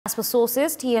As per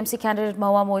sources, TMC candidate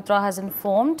Mahua Moitra has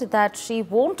informed that she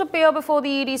won't appear before the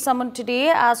ED summon today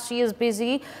as she is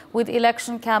busy with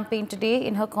election campaign today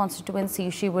in her constituency.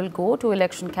 She will go to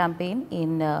election campaign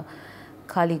in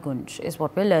Kaligunj, is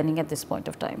what we're learning at this point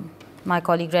of time. My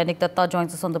colleague Renik Datta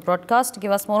joins us on the broadcast to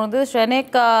give us more on this.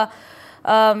 Renik,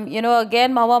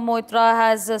 again, Mahua Moitra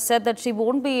has said that she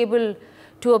won't be able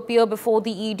to appear before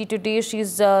the ED today.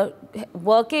 She's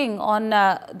working on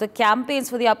the campaigns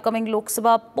for the upcoming Lok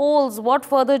Sabha polls. What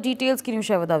further details can you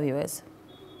share with our viewers?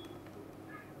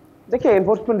 देखिए,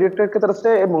 enforcement directorate की तरफ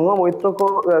से महुआ मोइत्रा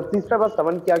को तीसरा बार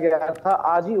समन किया गया था।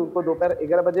 आज ही उनको दोपहर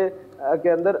 11 बजे के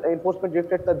अंदर एनफोर्समेंट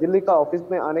डायरेक्टरेट का दिल्ली का ऑफिस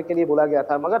में आने के लिए बोला गया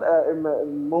था, मगर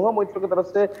महुआ मोइत्रा की तरफ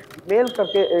से मेल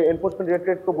करके एनफोर्समेंट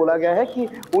डायरेक्टरेट को बोला गया है कि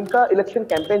उनका इलेक्शन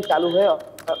कैंपेन चालू है।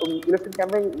 इलेक्शन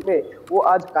कैंपेन में वो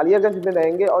आज कालियागंज में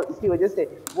रहेंगे और इसी वजह से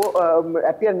वो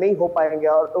अपीयर नहीं हो पाएंगे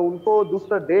और उनको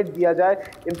दूसरा डेट दिया जाए।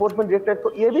 एनफोर्समेंट डायरेक्टरेट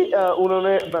को ये भी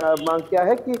उन्होंने मांग किया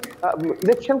है कि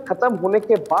इलेक्शन खत्म होने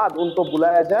के बाद उनको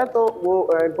बुलाया जाए, तो वो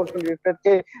एनफोर्समेंट डायरेक्टरेट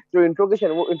के जो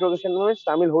इंट्रोगेशन में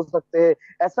शामिल हो सकते हैं,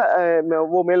 ऐसा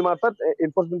वो मेल मार्फत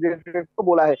एनफोर्समेंट डायरेक्टरेट को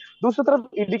बोला है। दूसरी तरफ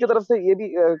ईडी की तरफ से ये भी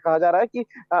कहा जा रहा है कि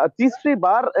तीसरी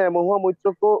बार महुआ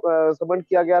मोइत्रा को समन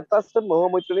किया गया था। सिर्फ महुआ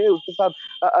मोइत्रा ने, उसके साथ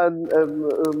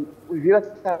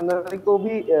को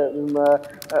भी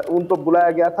उनको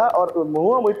बुलाया गया था और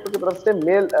महुआ मोइत्रा की तरफ से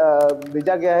मेल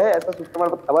भेजा गया है, ऐसा सूत्र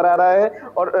मार्फत खबर आ रहा है।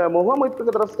 और महुआ मोइत्रा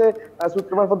की तरफ से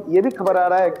सूत्र मार्फत ये भी खबर आ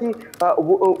रहा है कि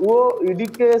वो ईडी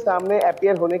के सामने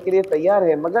अपीयर होने के लिए तैयार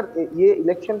है, मगर ये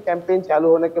इलेक्शन कैंपेन चालू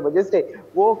होने की वजह से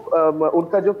वो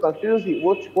उनका जो कॉन्स्टिट्यूंसी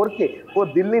वो छोड़ के वो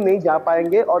दिल्ली नहीं जा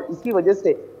पाएंगे और इसी वजह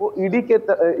से वो ईडी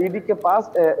के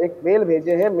पास एक मेल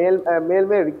भेजे हैं। मेल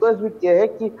में रिक्वेस्ट भी किया है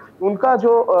कि उनका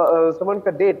जो समन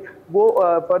का डेट वो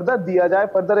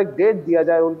फर्दर एक डेट दिया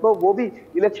जाए उनको, वो भी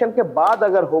इलेक्शन के बाद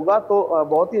अगर होगा तो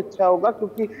बहुत ही अच्छा होगा,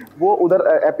 क्योंकि वो उधर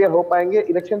अपीयर हो पाएंगे।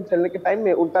 इलेक्शन चलने के टाइम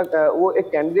में उनका वो एक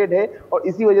कैंडिडेट है और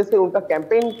इसी वजह से उनका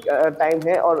कैंपेन टाइम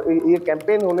है और ये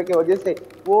कैंपेन होने की वजह से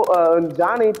वो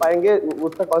जा नहीं पाएंगे,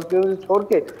 उसका कॉन्स्टिट्यूंसी छोड़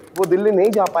के वो दिल्ली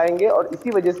नहीं जा पाएंगे और इसी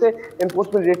वजह से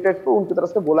एनफोर्समेंट डायरेक्टरेट को उनकी तरफ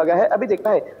से बोला गया है। अभी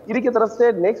देखना है ईडी की तरफ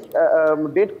से नेक्स्ट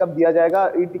डेट कब दिया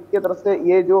जाएगा, ईडी की तरफ से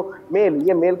ये जो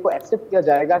मेल को एक्सेप्ट किया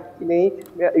जाएगा कि नहीं,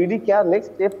 ईडी क्या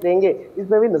नेक्स्ट स्टेप लेंगे,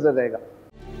 इसमें भी नजर रहेगा।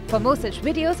 For more such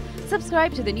videos,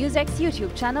 subscribe to the NewsX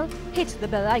YouTube channel, hit the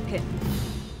bell icon.